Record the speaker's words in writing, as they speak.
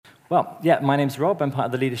Well, yeah, my name's Rob. I'm part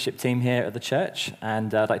of the leadership team here at the church,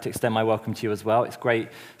 and I'd like to extend my welcome to you as well. It's great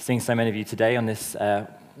seeing so many of you today on this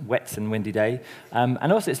wet and windy day.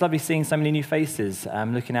 And also, it's lovely seeing so many new faces.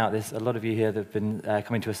 Looking out, there's a lot of you here that have been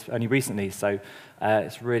coming to us only recently, so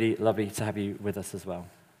it's really lovely to have you with us as well.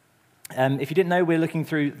 If you didn't know, we're looking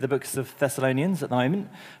through the books of Thessalonians at the moment.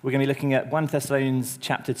 We're going to be looking at 1 Thessalonians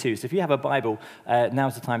chapter 2. So if you have a Bible,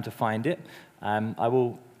 now's the time to find it.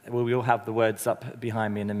 We will have the words up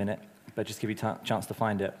behind me in a minute, but just give you a chance to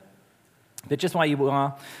find it. But just while you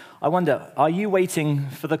are, I wonder, are you waiting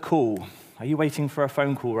for the call? Are you waiting for a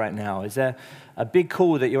phone call right now? Is there a big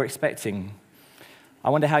call that you're expecting? I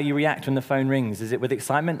wonder how you react when the phone rings. Is it with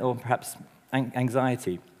excitement or perhaps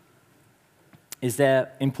anxiety? Is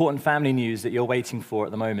there important family news that you're waiting for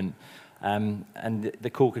at the moment? And the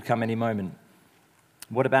call could come any moment.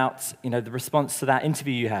 What about, the response to that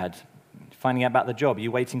interview you had? Finding out about the job, are you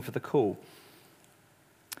waiting for the call?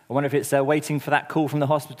 I wonder if it's waiting for that call from the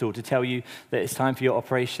hospital to tell you that it's time for your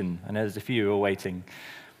operation. I know there's a few who are waiting.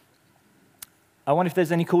 I wonder if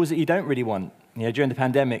there's any calls that you don't really want. During the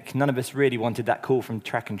pandemic, none of us really wanted that call from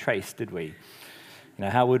Track and Trace, did we?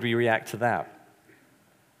 How would we react to that?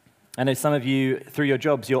 I know some of you, through your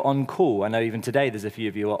jobs, you're on call. I know even today there's a few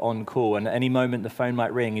of you who are on call, and at any moment the phone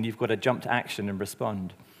might ring and you've got to jump to action and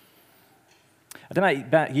respond. I don't know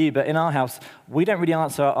about you, but in our house, we don't really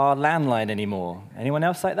answer our landline anymore. Anyone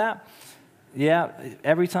else like that? Yeah,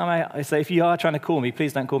 every time I say, if you are trying to call me,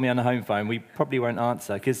 please don't call me on the home phone. We probably won't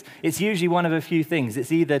answer, because it's usually one of a few things.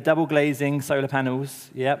 It's either double glazing, solar panels,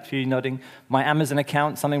 yep, a few nodding, my Amazon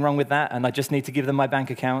account, something wrong with that, and I just need to give them my bank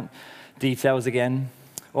account details again.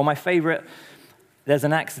 Or my favorite, there's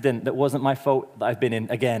an accident that wasn't my fault that I've been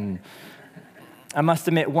in again. I must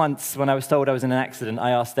admit, once when I was told I was in an accident, I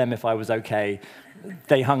asked them if I was okay.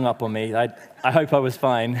 They hung up on me. I hope I was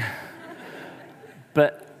fine.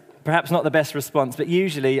 But perhaps not the best response, but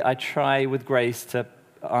usually I try with grace to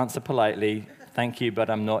answer politely, thank you, but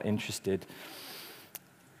I'm not interested.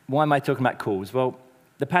 Why am I talking about calls? Well,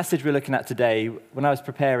 the passage we're looking at today, when I was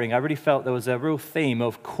preparing, I really felt there was a real theme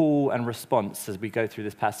of call and response as we go through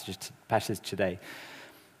this passage today.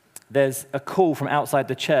 There's a call from outside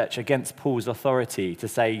the church against Paul's authority to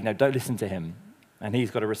say, don't listen to him, and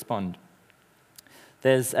he's got to respond.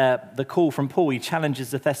 There's the call from Paul. He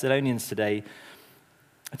challenges the Thessalonians today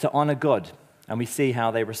to honor God, and we see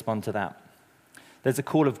how they respond to that. There's a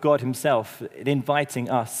call of God himself inviting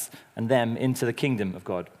us and them into the kingdom of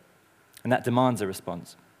God, and that demands a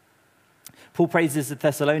response. Paul praises the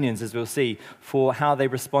Thessalonians, as we'll see, for how they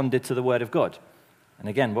responded to the word of God. And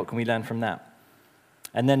again, what can we learn from that?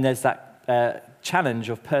 And then there's that challenge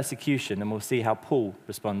of persecution, and we'll see how Paul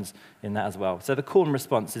responds in that as well. So the call and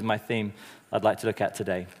response is my theme I'd like to look at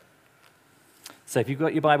today. So if you've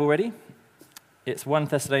got your Bible ready, it's 1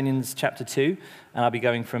 Thessalonians chapter 2, and I'll be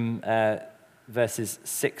going from verses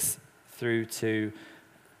 6 through to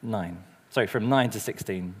 9. Sorry, from 9 to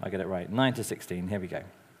 16. I get it right. 9 to 16. Here we go.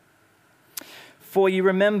 For you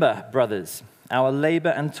remember, brothers, our labor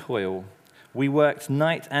and toil. We worked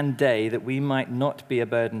night and day that we might not be a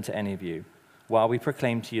burden to any of you, while we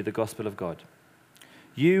proclaim to you the gospel of God.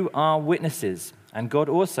 You are witnesses, and God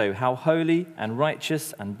also, how holy and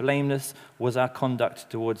righteous and blameless was our conduct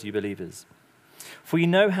towards you believers. For you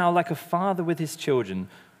know how, like a father with his children,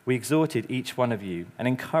 we exhorted each one of you and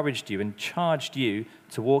encouraged you and charged you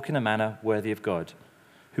to walk in a manner worthy of God,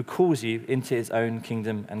 who calls you into his own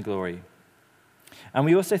kingdom and glory. And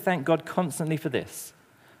we also thank God constantly for this,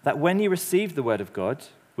 that when you received the word of God,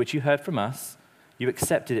 which you heard from us, you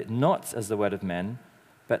accepted it not as the word of men,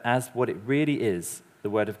 but as what it really is, the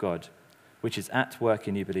word of God, which is at work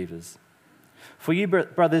in you believers. For you,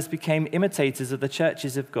 brothers, became imitators of the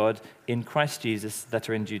churches of God in Christ Jesus that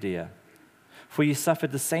are in Judea. For you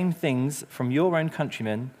suffered the same things from your own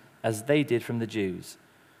countrymen as they did from the Jews,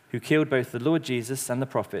 who killed both the Lord Jesus and the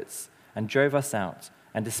prophets, and drove us out,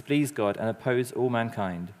 and displeased God and opposed all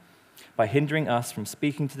mankind, by hindering us from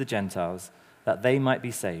speaking to the Gentiles, that they might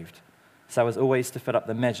be saved, so as always to fill up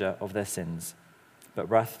the measure of their sins. But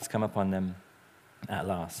wrath has come upon them at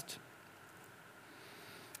last.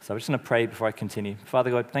 So I'm just going to pray before I continue. Father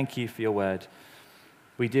God, thank you for your word.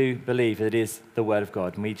 We do believe that it is the word of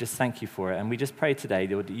God, and we just thank you for it. And we just pray today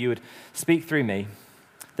that you would speak through me,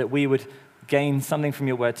 that we would gain something from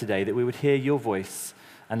your word today, that we would hear your voice,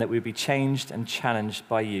 and that we would be changed and challenged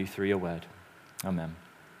by you through your word. Amen.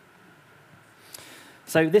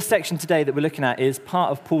 So this section today that we're looking at is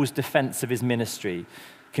part of Paul's defense of his ministry,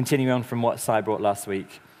 continuing on from what Si brought last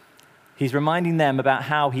week. He's reminding them about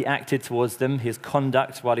how he acted towards them, his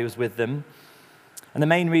conduct while he was with them. And the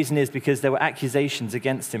main reason is because there were accusations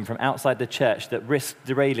against him from outside the church that risked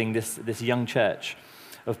derailing this young church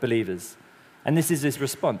of believers. And this is his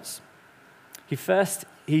response.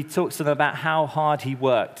 He talks to them about how hard he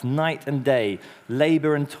worked, night and day,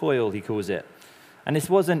 labor and toil, he calls it. And this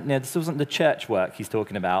wasn't the church work he's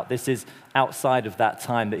talking about. This is outside of that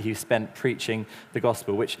time that he spent preaching the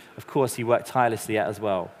gospel, which, of course, he worked tirelessly at as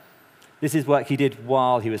well. This is work he did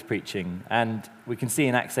while he was preaching. And we can see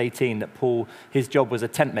in Acts 18 that Paul, his job was a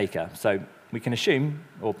tent maker. So we can assume,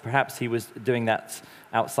 or perhaps he was doing that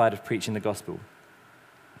outside of preaching the gospel.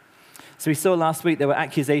 So we saw last week there were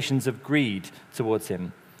accusations of greed towards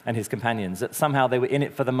him and his companions, that somehow they were in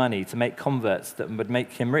it for the money, to make converts that would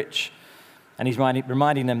make him rich. And he's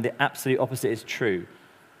reminding them the absolute opposite is true.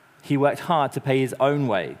 He worked hard to pay his own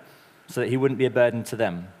way so that he wouldn't be a burden to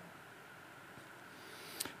them.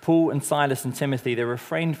 Paul and Silas and Timothy, they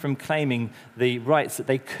refrained from claiming the rights that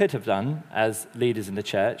they could have done as leaders in the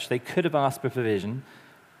church. They could have asked for provision,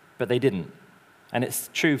 but they didn't. And it's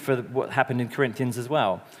true for what happened in Corinthians as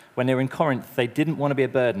well. When they were in Corinth, they didn't want to be a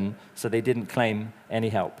burden, so they didn't claim any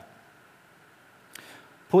help.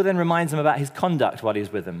 Paul then reminds them about his conduct while he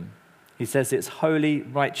was with them. He says it's holy,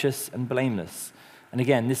 righteous, and blameless. And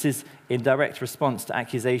again, this is in direct response to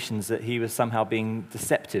accusations that he was somehow being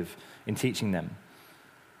deceptive in teaching them.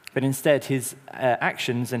 But instead, his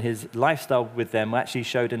actions and his lifestyle with them actually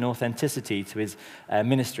showed an authenticity to his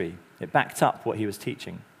ministry. It backed up what he was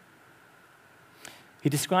teaching. He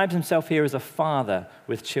describes himself here as a father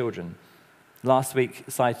with children. Last week,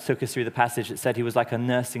 Si took us through the passage that said he was like a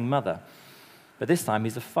nursing mother. But this time,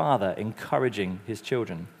 he's a father encouraging his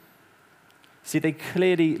children. See, they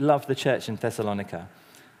clearly loved the church in Thessalonica.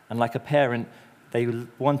 And like a parent, they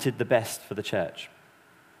wanted the best for the church.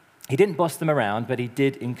 He didn't boss them around, but he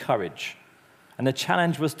did encourage. And the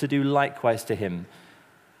challenge was to do likewise to him,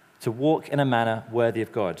 to walk in a manner worthy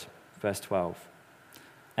of God, verse 12.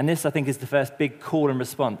 And this, I think, is the first big call and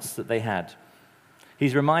response that they had.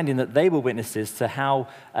 He's reminding that they were witnesses to how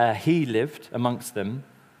he lived amongst them,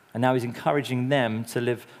 and now he's encouraging them to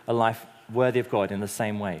live a life worthy of God in the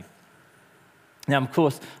same way. Now, of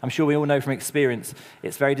course, I'm sure we all know from experience,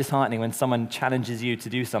 it's very disheartening when someone challenges you to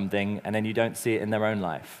do something and then you don't see it in their own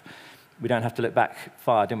life. We don't have to look back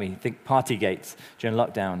far, don't we? Think Partygate during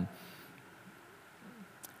lockdown.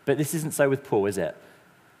 But this isn't so with Paul, is it?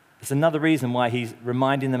 It's another reason why he's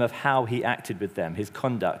reminding them of how he acted with them. His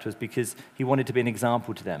conduct was because he wanted to be an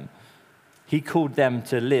example to them. He called them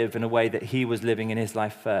to live in a way that he was living in his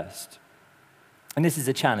life first. And this is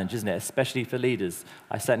a challenge, isn't it? Especially for leaders.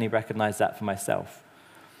 I certainly recognize that for myself.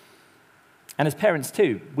 And as parents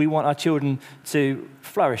too, we want our children to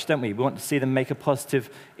flourish, don't we? We want to see them make a positive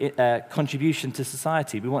contribution to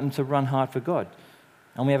society. We want them to run hard for God.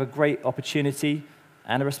 And we have a great opportunity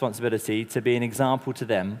and a responsibility to be an example to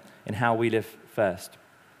them in how we live first.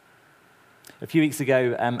 A few weeks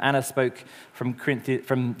ago, Anna spoke from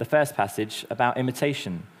the first passage about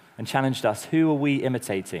imitation and challenged us. Who are we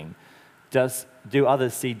imitating? Do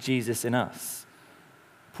others see Jesus in us?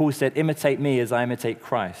 Paul said, imitate me as I imitate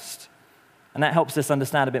Christ. And that helps us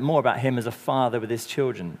understand a bit more about him as a father with his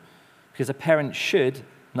children. Because a parent should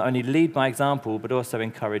not only lead by example, but also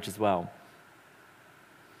encourage as well.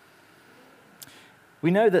 We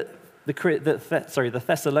know that the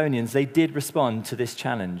Thessalonians, they did respond to this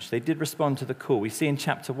challenge. They did respond to the call. We see in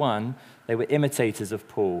chapter 1, they were imitators of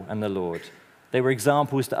Paul and the Lord. They were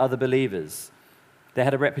examples to other believers. They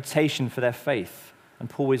had a reputation for their faith, and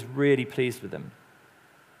Paul was really pleased with them.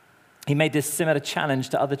 He made this similar challenge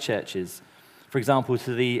to other churches. For example,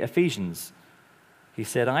 to the Ephesians. He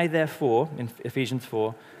said, I therefore, in Ephesians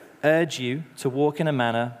 4, urge you to walk in a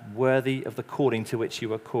manner worthy of the calling to which you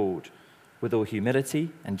were called, with all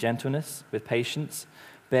humility and gentleness, with patience,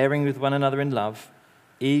 bearing with one another in love,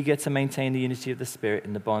 eager to maintain the unity of the Spirit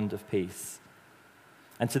in the bond of peace.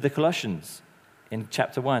 And to the Colossians, in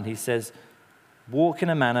chapter 1, he says, walk in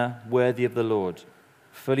a manner worthy of the Lord,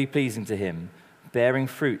 fully pleasing to him, bearing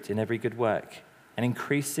fruit in every good work, and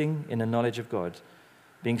increasing in the knowledge of God,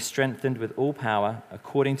 being strengthened with all power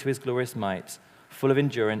according to his glorious might, full of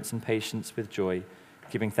endurance and patience with joy,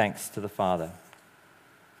 giving thanks to the Father.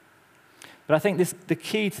 But I think the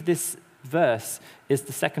key to this verse is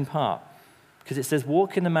the second part, because it says,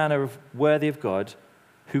 walk in the manner worthy of God,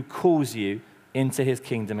 who calls you into his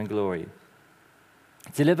kingdom and glory.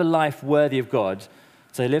 To live a life worthy of God,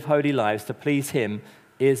 to live holy lives, to please him,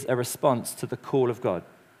 is a response to the call of God.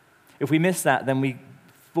 If we miss that, then we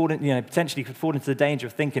potentially could fall into the danger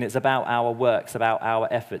of thinking it's about our works, about our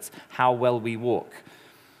efforts, how well we walk.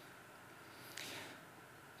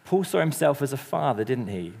 Paul saw himself as a father, didn't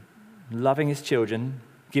he? Loving his children,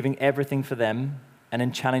 giving everything for them, and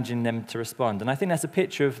then challenging them to respond. And I think that's a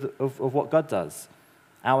picture of what God does.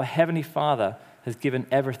 Our Heavenly Father has given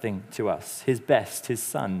everything to us, his best, his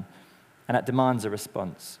Son, and that demands a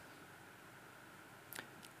response.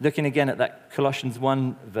 Looking again at that Colossians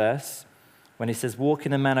 1 verse, when he says, walk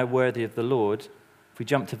in a manner worthy of the Lord, if we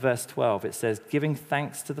jump to verse 12, it says, giving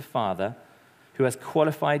thanks to the Father who has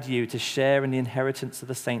qualified you to share in the inheritance of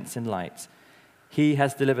the saints in light. He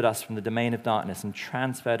has delivered us from the domain of darkness and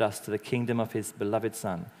transferred us to the kingdom of his beloved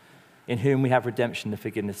Son, in whom we have redemption, the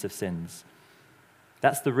forgiveness of sins.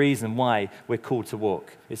 That's the reason why we're called to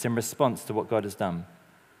walk. It's in response to what God has done.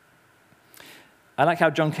 I like how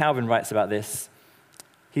John Calvin writes about this.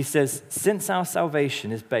 He says, since our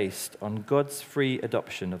salvation is based on God's free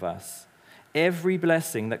adoption of us, every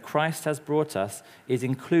blessing that Christ has brought us is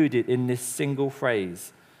included in this single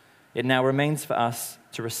phrase. It now remains for us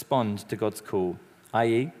to respond to God's call,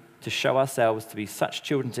 i.e., to show ourselves to be such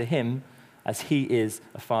children to him as he is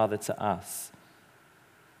a father to us.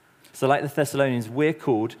 So like the Thessalonians, we're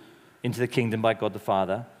called into the kingdom by God the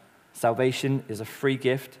Father. Salvation is a free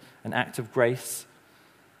gift, an act of grace.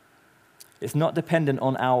 It's not dependent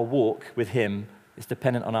on our walk with him. It's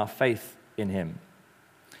dependent on our faith in him.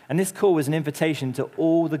 And this call is an invitation to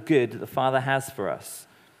all the good that the Father has for us.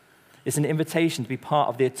 It's an invitation to be part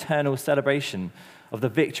of the eternal celebration of the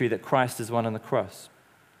victory that Christ has won on the cross.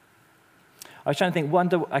 I was trying to think,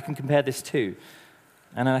 wonder what I can compare this to.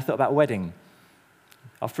 And then I thought about a wedding.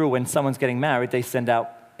 After all, when someone's getting married, they send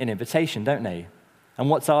out an invitation, don't they? And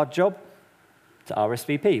what's our job? To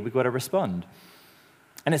RSVP. We've got to respond.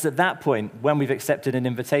 And it's at that point, when we've accepted an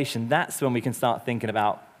invitation, that's when we can start thinking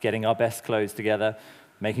about getting our best clothes together,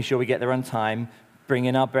 making sure we get there on time,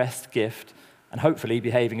 bringing our best gift, and hopefully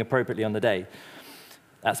behaving appropriately on the day.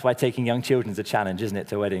 That's why taking young children is a challenge, isn't it,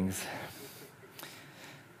 to weddings?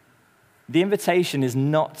 The invitation is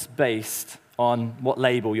not based on what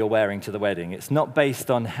label you're wearing to the wedding. It's not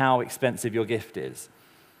based on how expensive your gift is.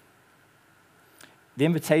 The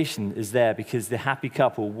invitation is there because the happy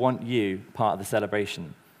couple want you part of the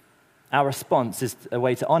celebration. Our response is a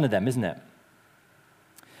way to honor them, isn't it?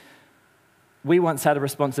 We once had a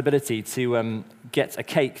responsibility to get a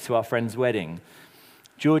cake to our friend's wedding.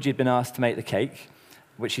 Georgie had been asked to make the cake,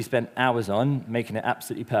 which she spent hours on, making it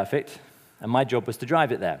absolutely perfect, and my job was to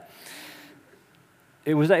drive it there.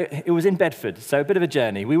 It was in Bedford, so a bit of a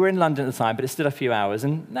journey. We were in London at the time, but it's still a few hours,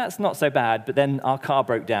 and that's not so bad, but then our car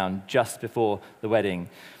broke down just before the wedding.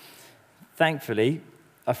 Thankfully,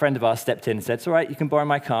 a friend of ours stepped in and said, it's all right, you can borrow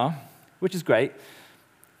my car, which is great.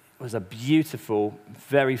 It was a beautiful,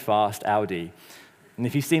 very fast Audi. And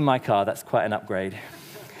if you've seen my car, that's quite an upgrade.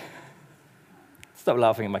 Stop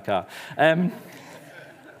laughing at my car.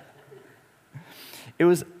 It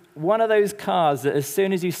was one of those cars that as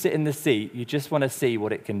soon as you sit in the seat, you just want to see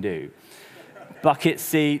what it can do. Bucket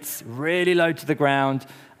seats, really low to the ground,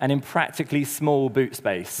 and in practically small boot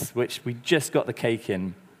space, which we just got the cake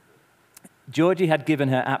in. Georgie had given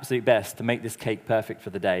her absolute best to make this cake perfect for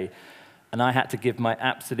the day, and I had to give my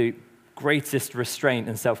absolute greatest restraint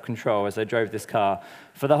and self-control as I drove this car.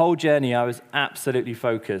 For the whole journey, I was absolutely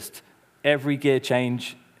focused. Every gear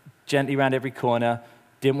change, gently around every corner,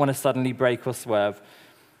 didn't want to suddenly brake or swerve.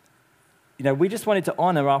 You know, we just wanted to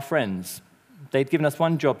honor our friends. They'd given us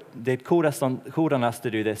one job. They'd called on us to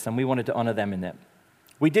do this, and we wanted to honor them in it.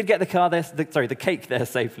 We did get the cake there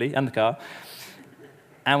safely, and the car,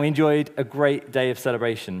 and we enjoyed a great day of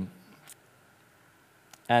celebration.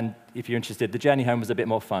 And if you're interested, the journey home was a bit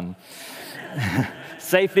more fun.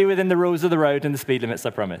 Safely within the rules of the road and the speed limits, I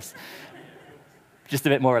promise. Just a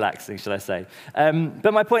bit more relaxing, shall I say.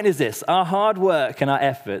 But my point is this. Our hard work and our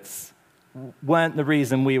efforts weren't the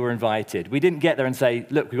reason we were invited. We didn't get there and say,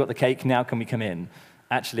 look, we've got the cake, now can we come in?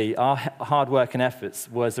 Actually, our hard work and efforts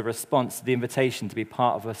was a response to the invitation to be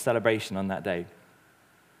part of a celebration on that day.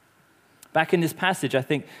 Back in this passage, I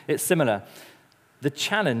think it's similar. The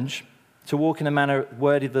challenge to walk in a manner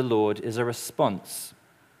worthy of the Lord is a response.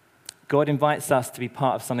 God invites us to be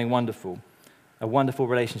part of something wonderful, a wonderful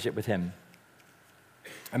relationship with him.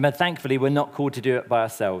 And thankfully, we're not called to do it by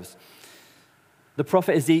ourselves. The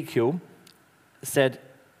prophet Ezekiel said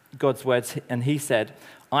God's words, and he said,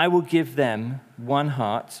 I will give them one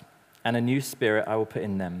heart, and a new spirit I will put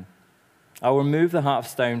in them. I will remove the heart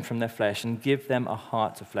of stone from their flesh and give them a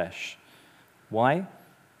heart of flesh. Why?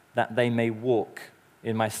 That they may walk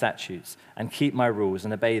in my statutes and keep my rules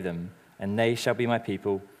and obey them, and they shall be my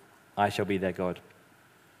people, I shall be their God.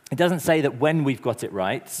 It doesn't say that when we've got it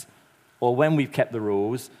right, or when we've kept the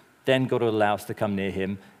rules, then God will allow us to come near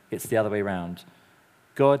him. It's the other way around.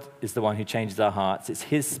 God is the one who changes our hearts. It's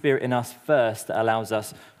his spirit in us first that allows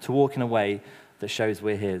us to walk in a way that shows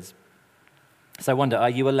we're his. So I wonder, are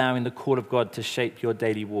you allowing the call of God to shape your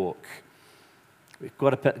daily walk? We've got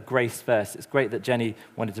to put grace first. It's great that Jenny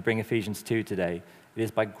wanted to bring Ephesians 2 today. It is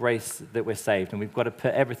by grace that we're saved, and we've got to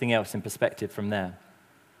put everything else in perspective from there.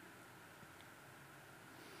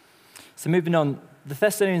 So moving on, the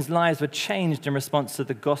Thessalonians' lives were changed in response to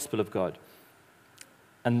the gospel of God,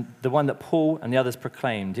 and the one that Paul and the others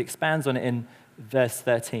proclaimed. He expands on it in verse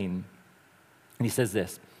 13, and he says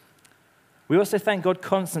this: "We also thank God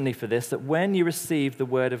constantly for this, that when you received the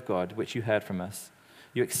word of God, which you heard from us,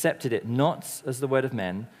 you accepted it not as the word of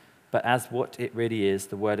men, but as what it really is,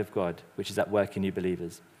 the word of God, which is at work in you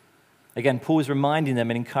believers." Again, Paul is reminding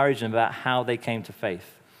them and encouraging them about how they came to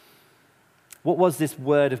faith. What was this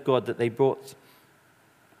word of God that they brought?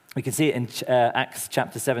 We can see it in Acts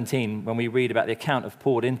chapter 17 when we read about the account of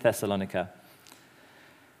Paul in Thessalonica.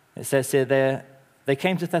 It says here, they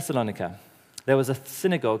came to Thessalonica. There was a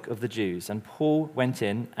synagogue of the Jews, and Paul went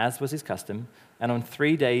in, as was his custom, and on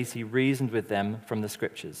 3 days he reasoned with them from the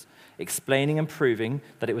Scriptures, explaining and proving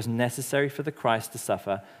that it was necessary for the Christ to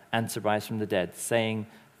suffer and to rise from the dead, saying,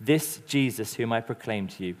 "This Jesus whom I proclaim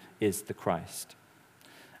to you is the Christ."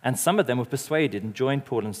 And some of them were persuaded and joined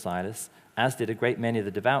Paul and Silas, as did a great many of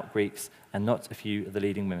the devout Greeks and not a few of the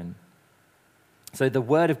leading women. So the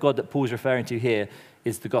word of God that Paul's referring to here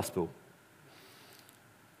is the gospel.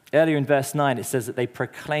 Earlier in verse 9, it says that they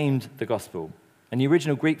proclaimed the gospel. And the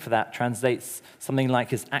original Greek for that translates something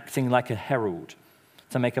like as acting like a herald,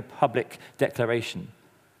 to make a public declaration.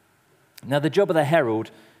 Now, the job of the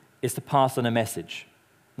herald is to pass on a message,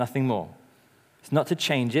 nothing more. It's not to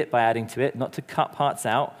change it by adding to it, not to cut parts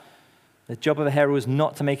out. The job of a herald is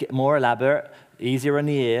not to make it more elaborate, easier on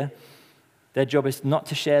the ear. Their job is not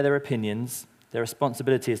to share their opinions. Their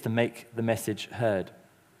responsibility is to make the message heard.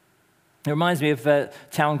 It reminds me of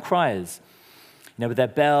town criers, with their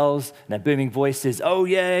bells and their booming voices, "Oh,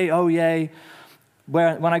 yay, oh, yay."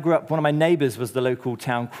 When I grew up, one of my neighbors was the local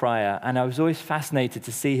town crier, and I was always fascinated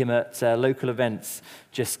to see him at local events,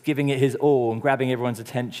 just giving it his all and grabbing everyone's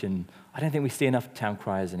attention. I don't think we see enough town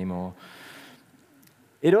criers anymore.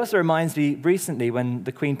 It also reminds me recently when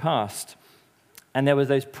the Queen passed, and there were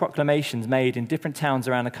those proclamations made in different towns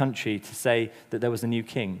around the country to say that there was a new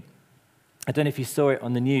king. I don't know if you saw it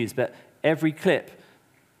on the news, but in every clip,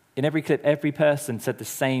 every person said the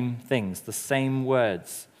same things, the same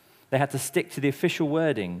words. They had to stick to the official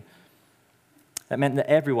wording. That meant that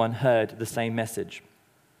everyone heard the same message.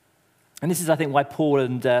 And this is, I think, why Paul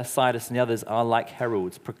and Silas and the others are like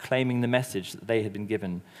heralds, proclaiming the message that they had been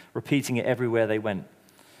given, repeating it everywhere they went.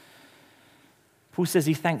 Paul says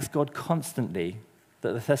he thanks God constantly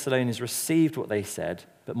that the Thessalonians received what they said,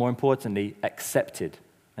 but more importantly, accepted.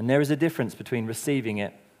 And there is a difference between receiving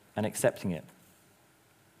it and accepting it.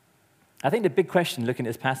 I think the big question looking at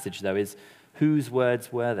this passage, though, is whose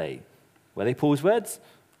words were they? Were they Paul's words?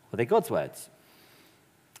 Or were they God's words?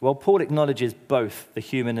 Well, Paul acknowledges both the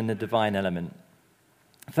human and the divine element.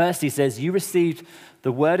 First, he says, you received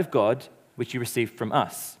the word of God, which you received from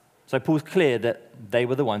us. So Paul's clear that they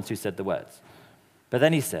were the ones who said the words. But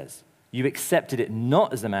then he says, you accepted it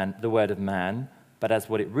not as the word of man, but as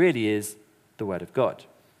what it really is, the word of God.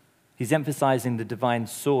 He's emphasizing the divine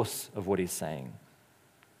source of what he's saying.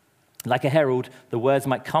 Like a herald, the words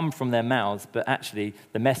might come from their mouths, but actually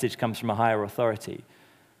the message comes from a higher authority.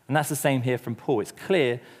 And that's the same here from Paul. It's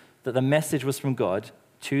clear that the message was from God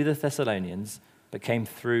to the Thessalonians, but came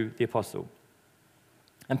through the apostle.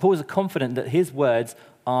 And Paul is confident that his words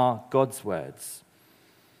are God's words.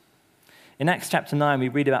 In Acts chapter 9, we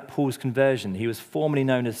read about Paul's conversion. He was formerly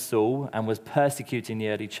known as Saul and was persecuting the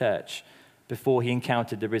early church before he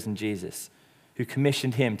encountered the risen Jesus, who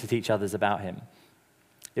commissioned him to teach others about him.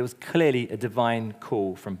 It was clearly a divine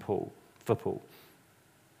call for Paul.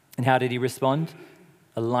 And how did he respond?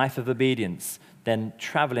 A life of obedience, then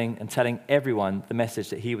traveling and telling everyone the message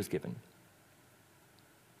that he was given.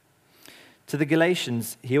 To the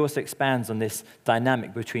Galatians, he also expands on this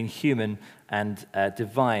dynamic between human and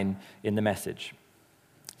divine in the message.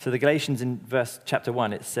 So the Galatians in chapter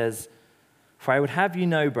 1, it says, "For I would have you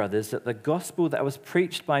know, brothers, that the gospel that was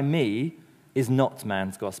preached by me is not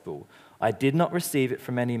man's gospel. I did not receive it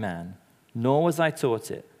from any man, nor was I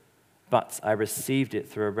taught it, but I received it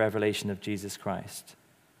through a revelation of Jesus Christ."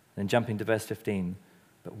 Then jumping to verse 15,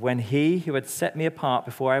 "But when he who had set me apart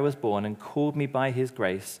before I was born and called me by his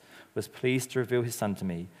grace was pleased to reveal his son to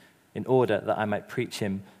me, in order that I might preach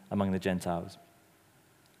him among the Gentiles."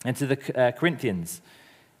 And to the Corinthians,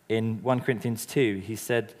 in 1 Corinthians 2, he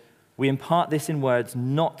said, "We impart this in words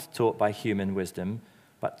not taught by human wisdom,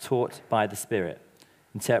 but taught by the Spirit,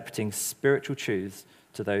 interpreting spiritual truths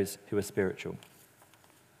to those who are spiritual."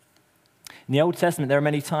 In the Old Testament, there are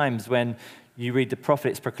many times when you read the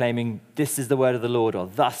prophets proclaiming, "This is the word of the Lord," or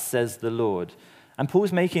 "Thus says the Lord." And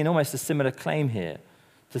Paul's making almost a similar claim here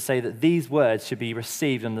to say that these words should be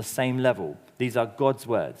received on the same level. These are God's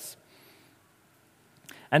words.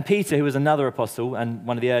 And Peter, who was another apostle and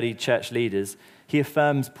one of the early church leaders, he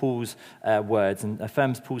affirms Paul's words and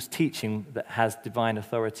affirms Paul's teaching that has divine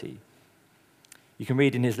authority. You can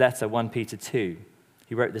read in his letter, 1 Peter 2.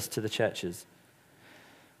 He wrote this to the churches.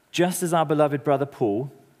 "Just as our beloved brother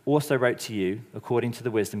Paul also wrote to you according to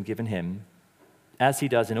the wisdom given him, as he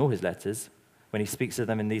does in all his letters, when he speaks of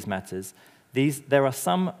them in these matters, there are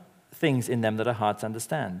some things in them that are hard to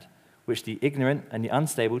understand, which the ignorant and the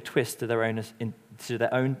unstable twist to their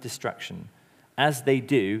own destruction, as they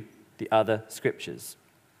do the other scriptures."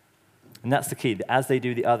 And that's the key, that as they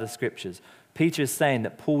do the other scriptures. Peter is saying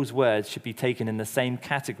that Paul's words should be taken in the same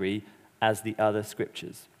category as the other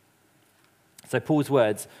scriptures. So Paul's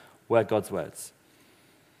words were God's words.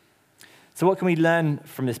 So what can we learn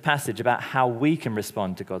from this passage about how we can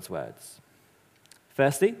respond to God's words?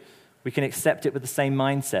 Firstly, we can accept it with the same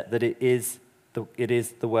mindset that it is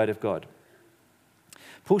the word of God.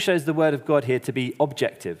 Paul shows the word of God here to be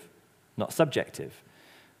objective, not subjective.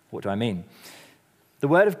 What do I mean? The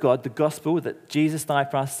word of God, the gospel that Jesus died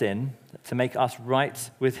for our sin, to make us right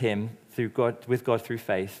with him with God through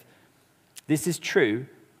faith, this is true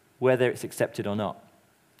whether it's accepted or not.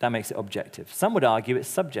 That makes it objective. Some would argue it's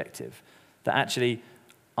subjective, that actually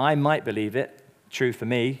I might believe it, true for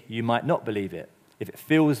me, you might not believe it. If it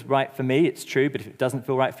feels right for me, it's true, but if it doesn't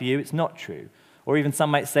feel right for you, it's not true. Or even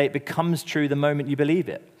some might say it becomes true the moment you believe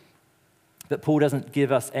it. But Paul doesn't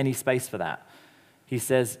give us any space for that. He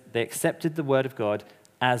says they accepted the word of God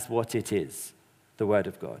as what it is, the word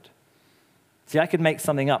of God. See, I could make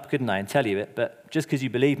something up, couldn't I, and tell you it, but just because you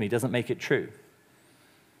believe me doesn't make it true.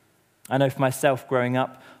 I know for myself growing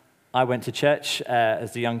up, I went to church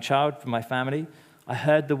as a young child for my family. I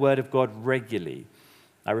heard the word of God regularly.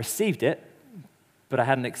 I received it, but I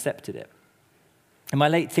hadn't accepted it. In my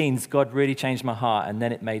late teens, God really changed my heart, and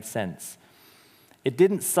then it made sense. It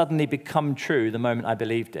didn't suddenly become true the moment I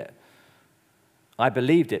believed it. I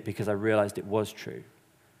believed it because I realized it was true.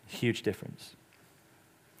 Huge difference.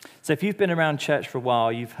 So if you've been around church for a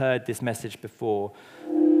while, you've heard this message before.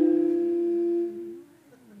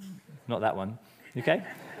 Not that one, okay?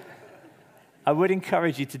 I would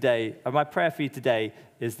encourage you today, or my prayer for you today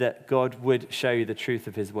is that God would show you the truth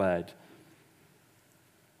of his word.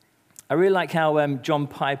 I really like how John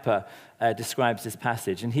Piper describes this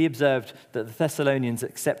passage, and he observed that the Thessalonians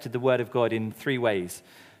accepted the word of God in 3 ways: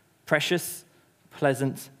 precious,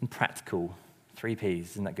 pleasant, and practical. 3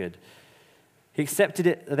 P's, isn't that good? They accepted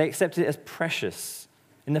it as precious.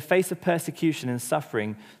 In the face of persecution and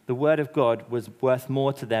suffering, the word of God was worth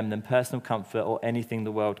more to them than personal comfort or anything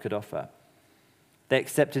the world could offer. They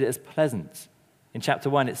accepted it as pleasant. In chapter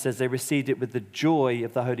 1, it says they received it with the joy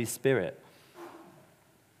of the Holy Spirit.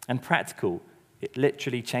 And practical, it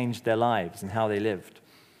literally changed their lives and how they lived.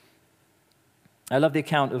 I love the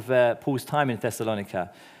account of Paul's time in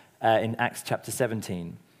Thessalonica in Acts chapter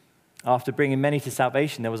 17. After bringing many to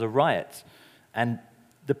salvation, there was a riot, and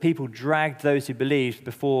the people dragged those who believed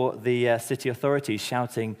before the city authorities,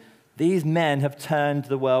 shouting, "These men have turned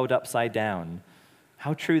the world upside down."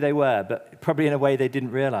 How true they were, but probably in a way they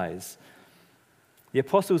didn't realize. The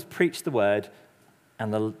apostles preached the word,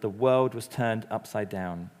 and the world was turned upside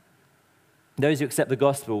down. Those who accept the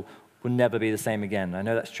gospel will never be the same again. I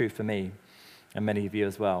know that's true for me and many of you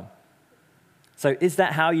as well. So is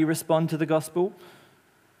that how you respond to the gospel?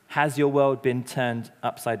 Has your world been turned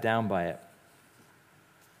upside down by it?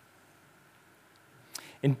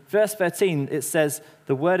 In verse 13, it says,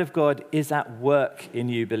 the word of God is at work in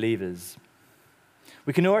you believers.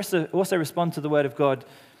 We can also respond to the word of God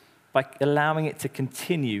by allowing it to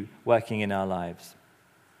continue working in our lives.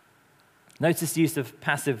 Notice the use of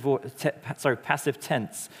passive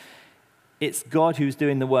tense. It's God who's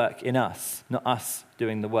doing the work in us, not us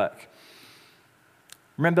doing the work.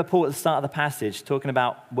 Remember Paul at the start of the passage talking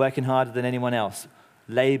about working harder than anyone else,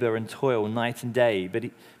 labor and toil night and day,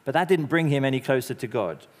 but that didn't bring him any closer to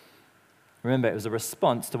God. Remember, it was a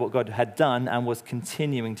response to what God had done and was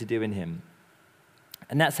continuing to do in him.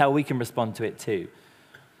 And that's how we can respond to it too.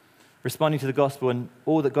 Responding to the gospel and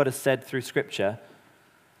all that God has said through Scripture,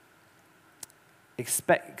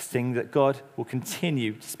 expecting that God will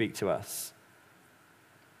continue to speak to us.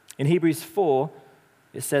 In Hebrews 4,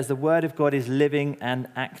 it says, the word of God is living and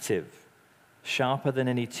active, sharper than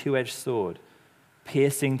any two-edged sword,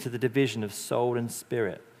 piercing to the division of soul and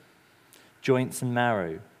spirit, joints and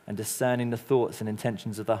marrow, and discerning the thoughts and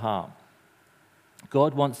intentions of the heart.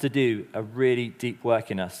 God wants to do a really deep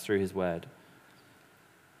work in us through his word.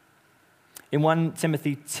 In 2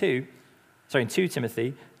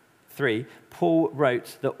 Timothy 3, Paul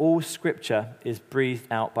wrote that all scripture is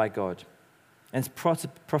breathed out by God and is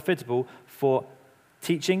profitable for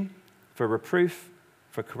teaching, for reproof,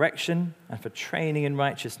 for correction, and for training in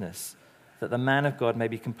righteousness, that the man of God may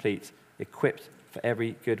be complete, equipped for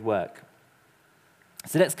every good work.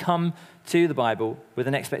 So let's come to the Bible with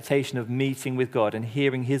an expectation of meeting with God and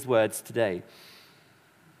hearing his words today.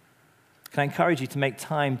 Can I encourage you to make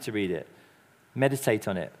time to read it, meditate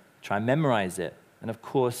on it, try and memorize it, and of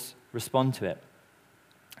course, respond to it.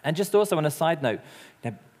 And just also on a side note,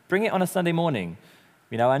 bring it on a Sunday morning.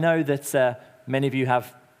 I know that many of you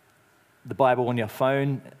have the Bible on your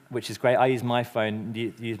phone, which is great. I use my phone,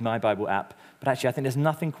 use my Bible app. But actually, I think there's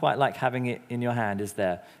nothing quite like having it in your hand, is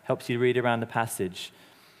there? Helps you read around the passage.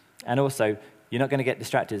 And also, you're not going to get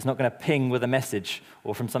distracted. It's not going to ping with a message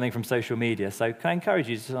or from something from social media. So can I encourage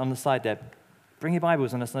you, just on the side there, bring your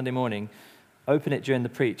Bibles on a Sunday morning, open it during the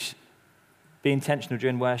preach, be intentional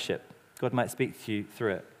during worship. God might speak to you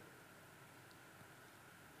through it.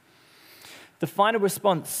 The final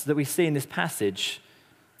response that we see in this passage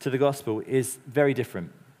to the gospel is very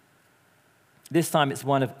different. This time it's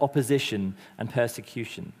one of opposition and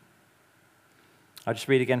persecution. I'll just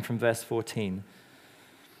read again from verse 14.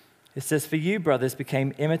 It says, "For you, brothers,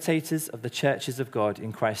 became imitators of the churches of God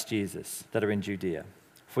in Christ Jesus that are in Judea.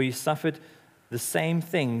 For you suffered the same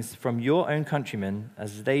things from your own countrymen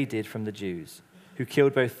as they did from the Jews, who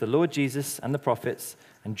killed both the Lord Jesus and the prophets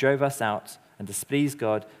and drove us out and displeased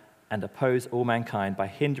God and oppose all mankind by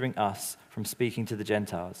hindering us from speaking to the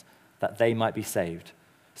Gentiles, that they might be saved.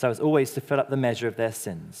 So as always to fill up the measure of their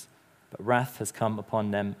sins. But wrath has come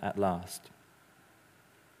upon them at last."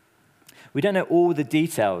 We don't know all the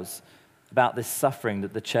details about this suffering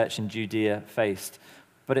that the church in Judea faced,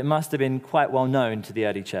 but it must have been quite well known to the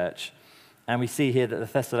early church. And we see here that the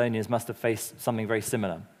Thessalonians must have faced something very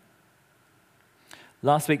similar.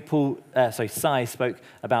 Last week, Si spoke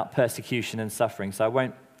about persecution and suffering, so I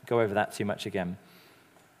won't go over that too much again.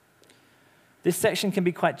 This section can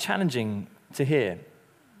be quite challenging to hear.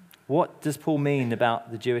 What does Paul mean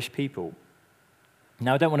about the Jewish people?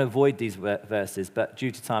 Now, I don't want to avoid these verses, but due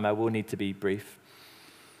to time, I will need to be brief.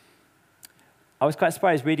 I was quite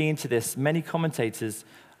surprised reading into this. Many commentators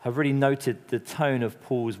have really noted the tone of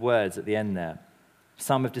Paul's words at the end there.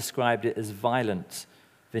 Some have described it as violent,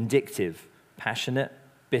 vindictive, passionate,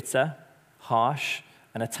 bitter, harsh,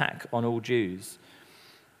 an attack on all Jews.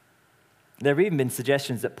 There have even been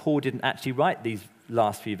suggestions that Paul didn't actually write these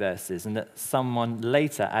last few verses and that someone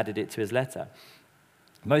later added it to his letter.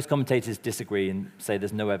 Most commentators disagree and say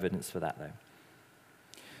there's no evidence for that, though.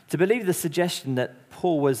 To believe the suggestion that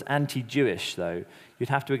Paul was anti-Jewish, though, you'd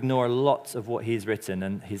have to ignore a lot of what he's written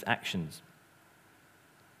and his actions.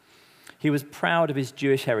 He was proud of his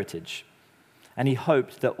Jewish heritage, and he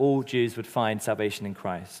hoped that all Jews would find salvation in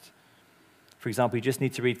Christ. For example, you just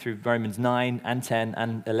need to read through Romans 9 and 10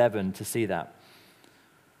 and 11 to see that.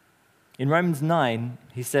 In Romans 9,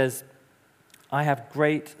 he says, "I have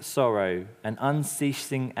great sorrow and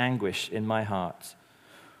unceasing anguish in my heart,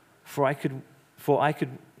 for I could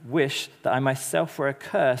wish that I myself were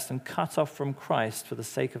accursed and cut off from Christ for the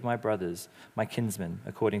sake of my brothers, my kinsmen,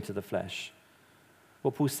 according to the flesh."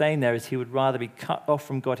 What Paul's saying there is he would rather be cut off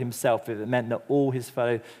from God himself if it meant that all his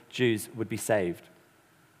fellow Jews would be saved.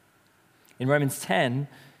 In Romans 10,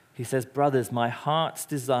 he says, "Brothers, my heart's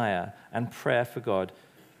desire and prayer to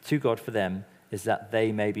God for them, is that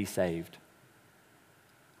they may be saved."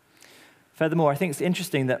 Furthermore, I think it's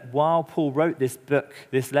interesting that while Paul wrote this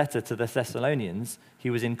letter to the Thessalonians, he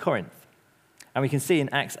was in Corinth. And we can see in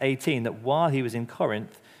Acts 18 that while he was in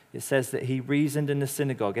Corinth, it says that he reasoned in the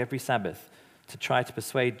synagogue every Sabbath to try to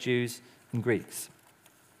persuade Jews and Greeks.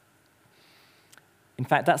 In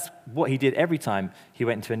fact, that's what he did every time he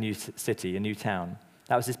went to a new city, a new town.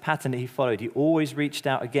 That was his pattern that he followed. He always reached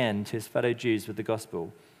out again to his fellow Jews with the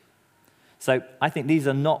gospel. So I think these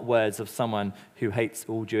are not words of someone who hates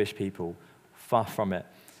all Jewish people. Far from it.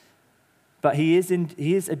 But he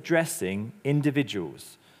is addressing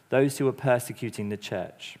individuals, those who are persecuting the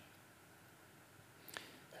church.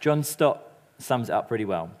 John Stott sums it up pretty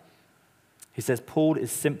well. He says, Paul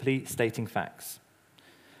is simply stating facts.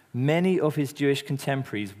 Many of his Jewish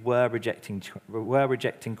contemporaries were rejecting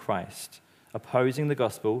Christ, opposing the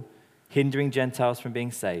gospel, hindering Gentiles from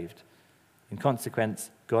being saved. In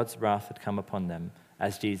consequence, God's wrath had come upon them,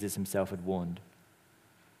 as Jesus himself had warned.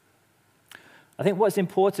 I think what's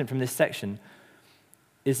important from this section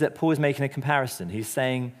is that Paul is making a comparison. He's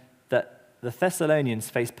saying that the Thessalonians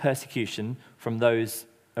faced persecution from those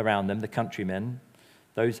around them, the countrymen,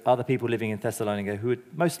 those other people living in Thessalonica who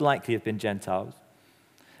would most likely have been Gentiles.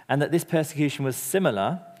 and that this persecution was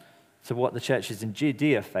similar to what the churches in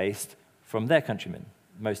Judea faced from their countrymen,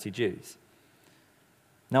 mostly Jews.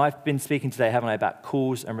 Now, I've been speaking today, haven't I, about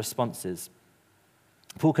calls and responses.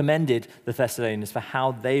 Paul commended the Thessalonians for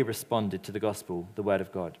how they responded to the gospel, the word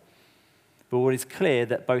of God. But what is clear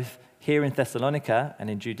that both here in Thessalonica and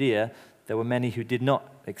in Judea, there were many who did not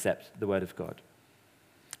accept the word of God.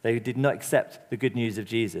 They did not accept the good news of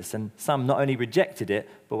Jesus, and some not only rejected it,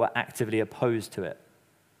 but were actively opposed to it.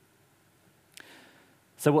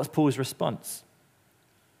 So what's Paul's response?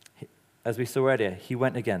 As we saw earlier, he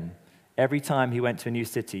went again. Every time he went to a new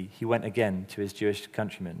city, he went again to his Jewish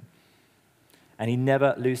countrymen. And he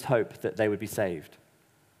never lost hope that they would be saved.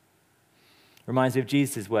 Reminds me of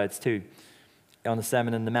Jesus' words too, on the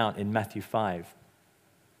Sermon on the Mount in Matthew 5.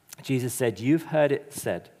 Jesus said, "You've heard it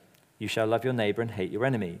said, you shall love your neighbor and hate your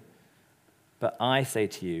enemy. But I say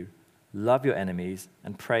to you, love your enemies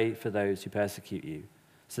and pray for those who persecute you,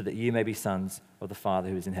 so that you may be sons of the Father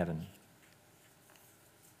who is in heaven."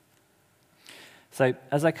 So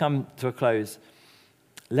as I come to a close,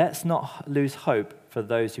 let's not lose hope for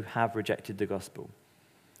those who have rejected the gospel.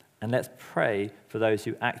 And let's pray for those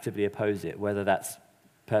who actively oppose it, whether that's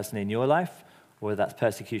personally in your life or whether that's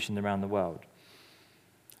persecution around the world.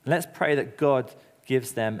 And let's pray that God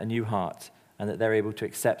gives them a new heart and that they're able to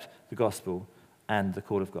accept the gospel and the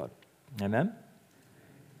call of God. Amen?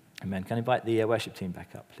 Amen. Can I invite the worship team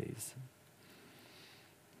back up, please?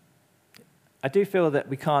 I do feel that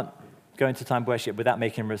we can't go into time of worship without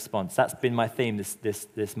making a response. That's been my theme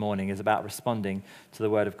this morning, is about responding to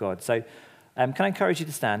the word of God. So can I encourage you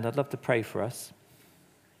to stand? I'd love to pray for us.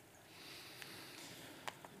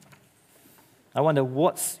 I wonder,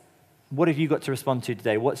 what have you got to respond to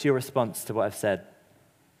today? What's your response to what I've said?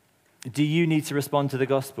 Do you need to respond to the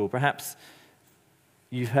gospel? Perhaps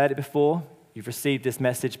you've heard it before, you've received this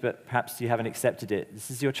message, but perhaps you haven't accepted it.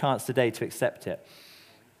 This is your chance today to accept it.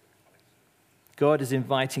 God is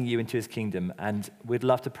inviting you into his kingdom, and we'd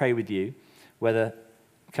love to pray with you, whether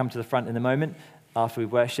come to the front in a moment after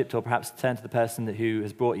we've worshipped, or perhaps turn to the person who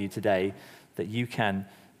has brought you today, that you can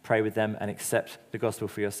pray with them and accept the gospel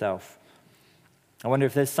for yourself. I wonder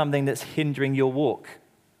if there's something that's hindering your walk.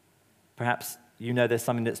 Perhaps you know there's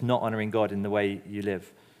something that's not honoring God in the way you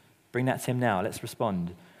live. Bring that to him now. Let's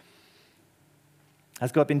respond.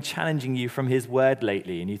 Has God been challenging you from his word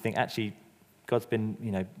lately, and you think, actually, God's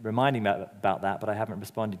been, reminding me about that, but I haven't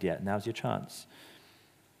responded yet. Now's your chance.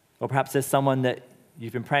 Or perhaps there's someone that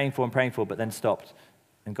you've been praying for, but then stopped,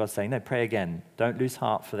 and God's saying, no, pray again. Don't lose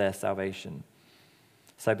heart for their salvation.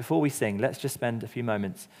 So before we sing, let's just spend a few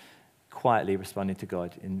moments quietly responding to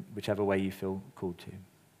God in whichever way you feel called to.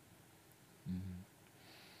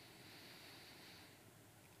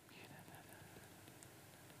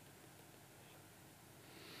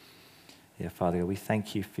 Yeah, Father, we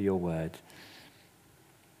thank you for your word.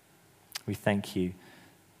 We thank you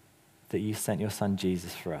that you sent your son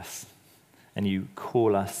Jesus for us, and you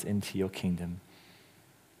call us into your kingdom.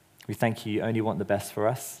 We thank you only want the best for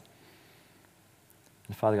us.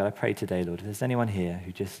 And Father God, I pray today, Lord, if there's anyone here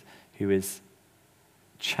who is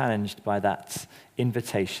challenged by that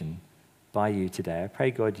invitation by you today, I pray,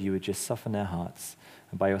 God, you would just soften their hearts,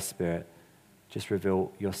 and by your Spirit, just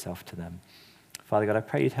reveal yourself to them. Father God, I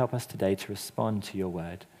pray you'd help us today to respond to your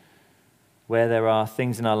word. Where there are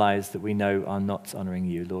things in our lives that we know are not honoring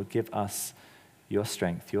you, Lord, give us your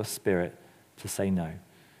strength, your Spirit to say no,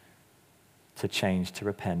 to change, to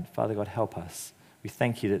repent. Father God, help us. We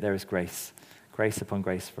thank you that there is grace upon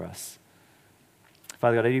grace for us.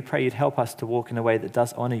 Father God, I do pray you'd help us to walk in a way that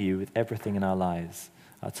does honor you with everything in our lives,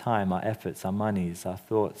 our time, our efforts, our monies, our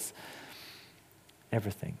thoughts,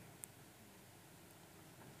 everything.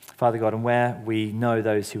 Father God, and where we know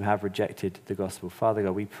those who have rejected the gospel, Father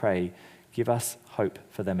God, we pray, give us hope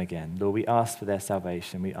for them again. Lord, we ask for their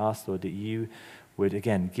salvation. We ask, Lord, that you would,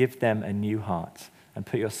 again, give them a new heart and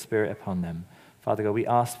put your Spirit upon them. Father God, we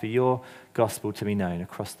ask for your gospel to be known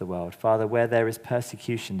across the world. Father, where there is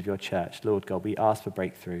persecution of your church, Lord God, we ask for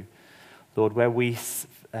breakthrough. Lord, where we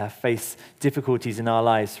face difficulties in our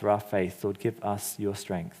lives for our faith, Lord, give us your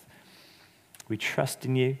strength. We trust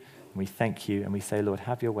in you, and we thank you, and we say, Lord,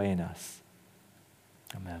 have your way in us.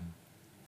 Amen.